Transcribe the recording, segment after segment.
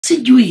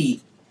Sijui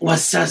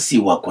wasasi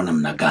wako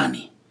namna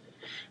gani.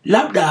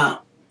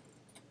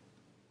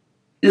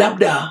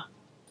 Labda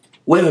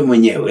wewe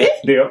mwenyewe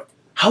ndio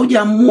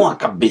haujaamua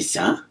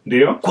kabisa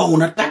ndio kwa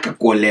unataka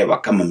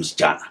kuolewa kama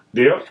msichana.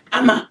 Ndio.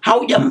 Ama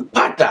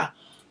haujampata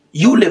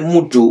yule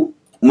mtu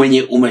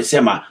mwenye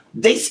umesema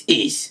this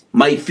is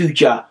my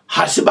future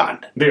husband.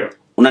 Ndio.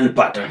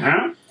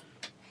 Unanipata?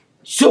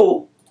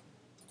 So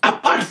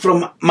apart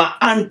from my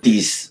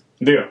aunties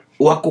ndio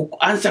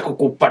wakuanza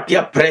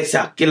kukupatia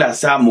pressure kila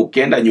saa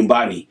ukienda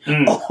nyumbani,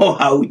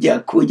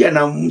 haujakuja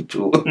na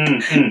mtu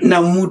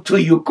na mtu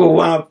yuko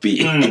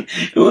wapi?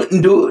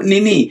 Ndo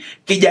nini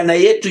kijana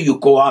yetu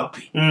yuko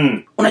wapi?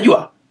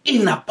 Unajua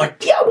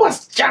inapatia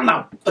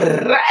wasichana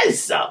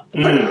pressure.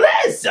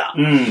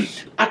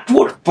 At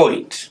what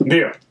point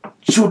ndio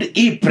should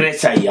hii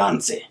pressure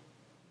ianze?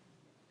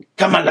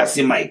 Kama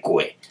lazima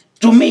ikue,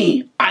 to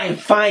me I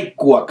find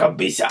kuwa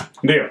kabisa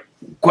ndio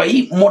kwa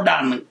hii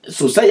modern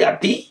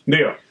society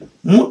ndio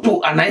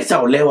mtu anaweza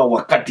olewa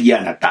wakati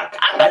yeye anataka.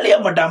 Angalia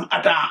madam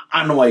hata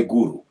Anne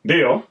Waiguru.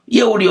 Ndio.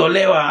 Yeye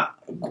uliolewa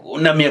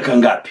na miaka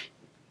ngapi?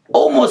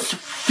 Almost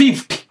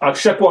 50.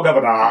 Akishakuwa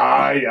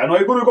gavana, Anne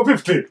Waiguru yuko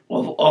 50.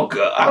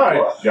 Okay.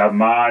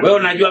 Jamani. Wewe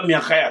unajua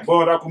miaka yake.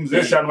 Bora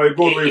kumzesha Anne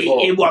Waiguru hivyo.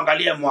 Hebu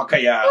angalia mwaka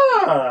ya.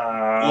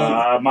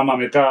 Mama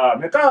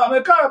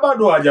amekaa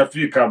bado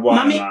hajafika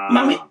bwana.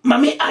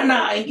 Mami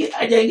ana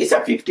hajaingiza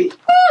 50.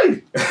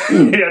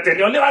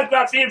 Yateniolewa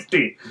kwa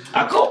 50.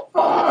 Ako.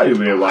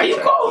 Wewe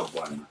hayuko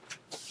bwana.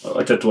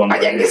 Acha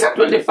tuangalie. Hajaingiza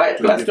 25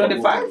 plus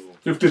 25.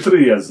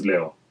 53 years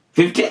leo.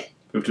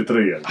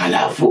 53 years.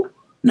 Alafu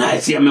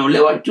na si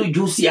ameolewa tu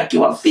juzi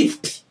akiwa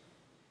 50.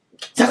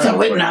 Sasa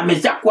wewe na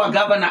ameshakuwa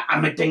governor,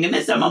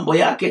 ametengeneza mambo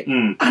yake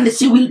and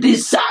she will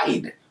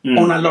decide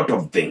on a lot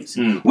of things.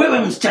 Wewe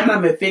msichana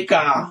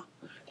amefika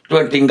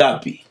 20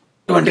 ngapi?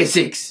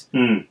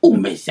 26.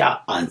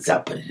 Umeshaanza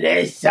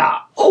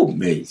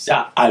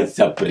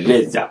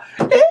pressure.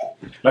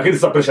 Lakini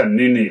sasa pressure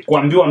ni nini?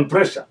 Kuambiwa ni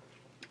pressure.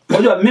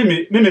 Unajua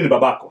mimi ni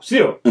babako,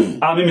 sio?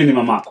 Mimi ni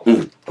mamako.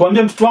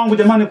 Kuambia mtoto wangu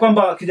jamani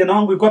kwamba kijana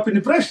wangu yuko wapi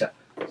ni pressure.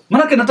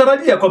 Maana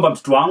natarajia kwamba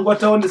mtoto wangu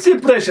ataone, si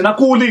pressure na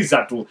kuuliza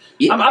tu.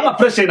 Ama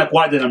pressure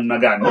inakuaje namna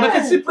gani?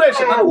 Maana si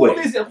pressure na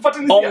kuuliza,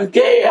 kufuatilia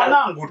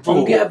wanangu tu.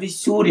 Ongea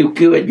vizuri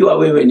ukiwa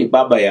wewe ni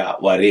baba ya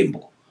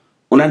warembo.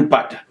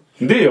 Unanipata?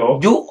 Ndio.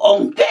 You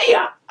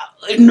ongea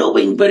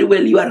knowing very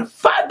well you are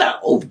father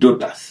of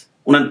daughters.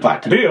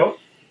 Unanipata? Ndio.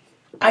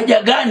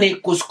 Haja gani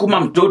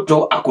kusukuma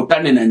mtoto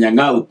akutane na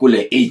nyang'au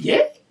kule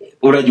nje?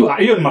 Unajua?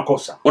 Hiyo ni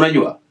makosa.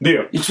 Unajua?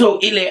 Ndio. So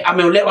ile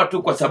ameolewa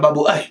tu kwa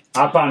sababu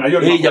hapana, hiyo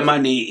ni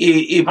jamani,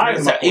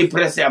 hii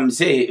pressure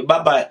mzee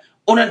baba,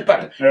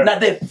 unanipata? Na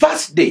the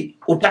first day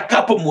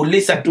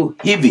utakapomuuliza tu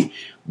hivi,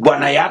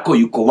 bwana yako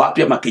yuko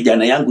wapi ama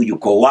kijana yangu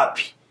yuko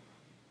wapi,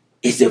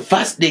 is the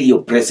first day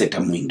your pressure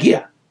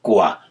tamuingia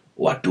kwa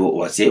watu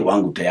wazee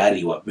wangu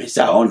tayari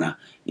wameshaona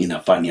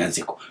inafaa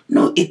nianze.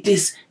 No, it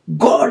is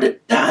God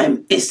time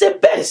is the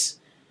best.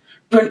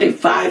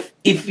 25,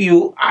 if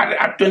you are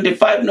at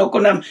 25, no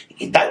konam,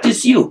 that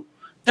is you.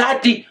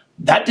 30,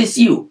 that is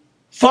you.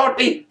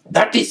 40,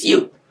 that is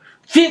you.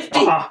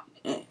 50.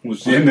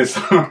 Usiende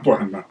sana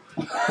bwana.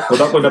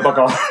 Utakwenda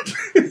mpaka wapi?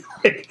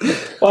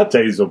 Wacha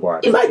hizo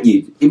bwana.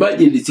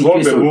 Imagine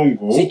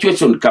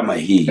situation kama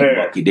hii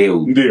kwa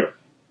kideu. Ndio.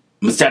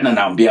 Msichana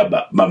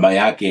naambia mama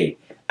yake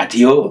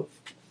ati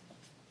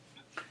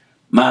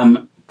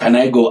Mom, can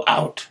I go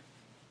out?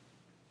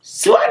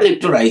 Swali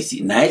tu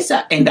rahisi,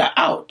 naesa enda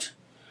out.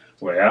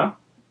 Where?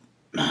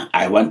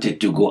 I wanted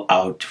to go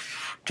out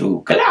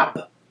to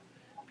club.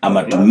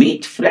 Ama to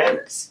meet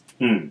friends.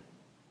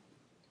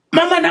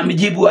 Mama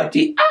namjibu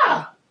ati,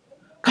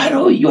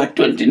 Karo, you are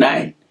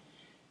 29.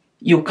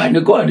 You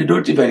can go and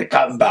don't even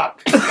come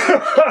back.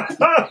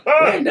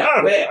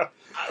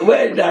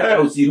 Wenda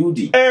hata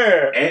usirudi.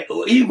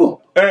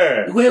 Hivo.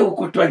 Wewe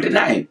uko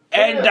 29.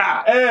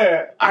 Enda.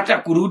 Hata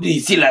kurudi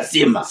si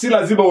lazima. Si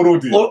lazima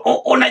urudi.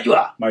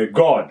 Unajua? My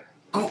God.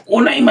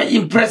 Una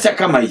imagine pressure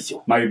kama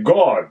hizo. My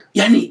God.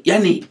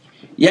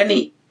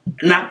 Yani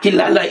na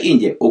kilala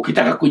nje.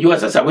 Ukitaka kujua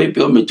sasa wewe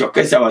pia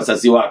umechokesha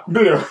wasasi wako.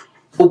 Ndio.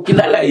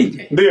 Ukilala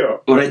nje.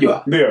 Ndio.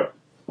 Unajua? Ndio.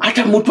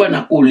 Hata mtu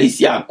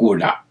anakuulizia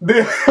hakuna.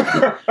 Ndio.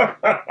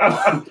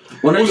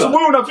 Unajua?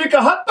 Usibuhi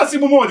unafika hata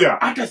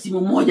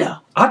simu moja.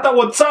 Hata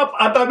WhatsApp,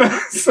 hata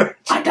message.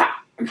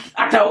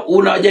 Hata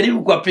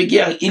unajaribu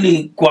kuwapigia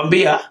ili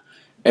kuambia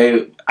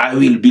I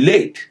will be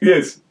late.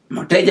 Yes.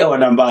 Mteja wa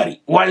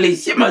nambari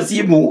walisema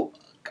simu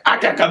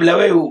hata kabla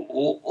wewe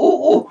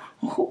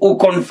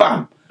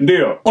confirm.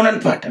 Ndio.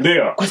 Unanipata?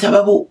 Ndio. Kwa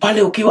sababu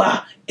pale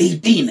ukiwa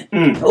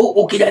 18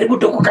 ukijaribu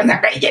tu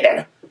kukanyaga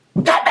ije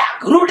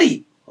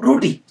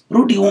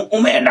rudi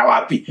umeenda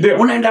wapi?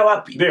 Unaenda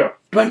wapi? Ndio.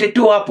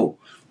 22 hapo.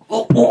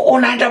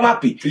 Unaenda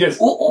wapi? Yes.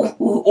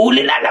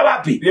 Ulilala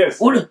wapi?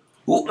 Yes.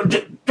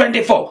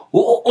 24.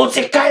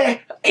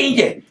 Usikae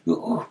nje.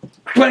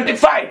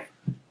 25.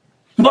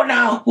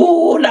 Mbona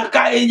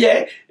unakaa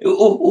nje?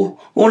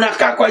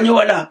 Unakaa kwa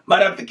nyumba na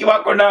marafiki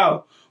wako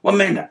nao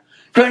wameenda.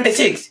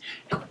 26.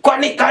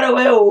 Kwani Karo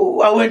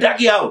wewe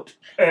hauendaki out?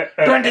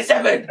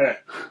 27.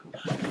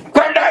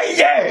 Kwenda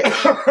nje.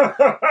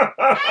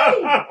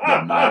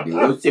 Jamani,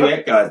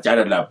 usiweke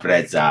wasichana na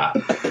pressure.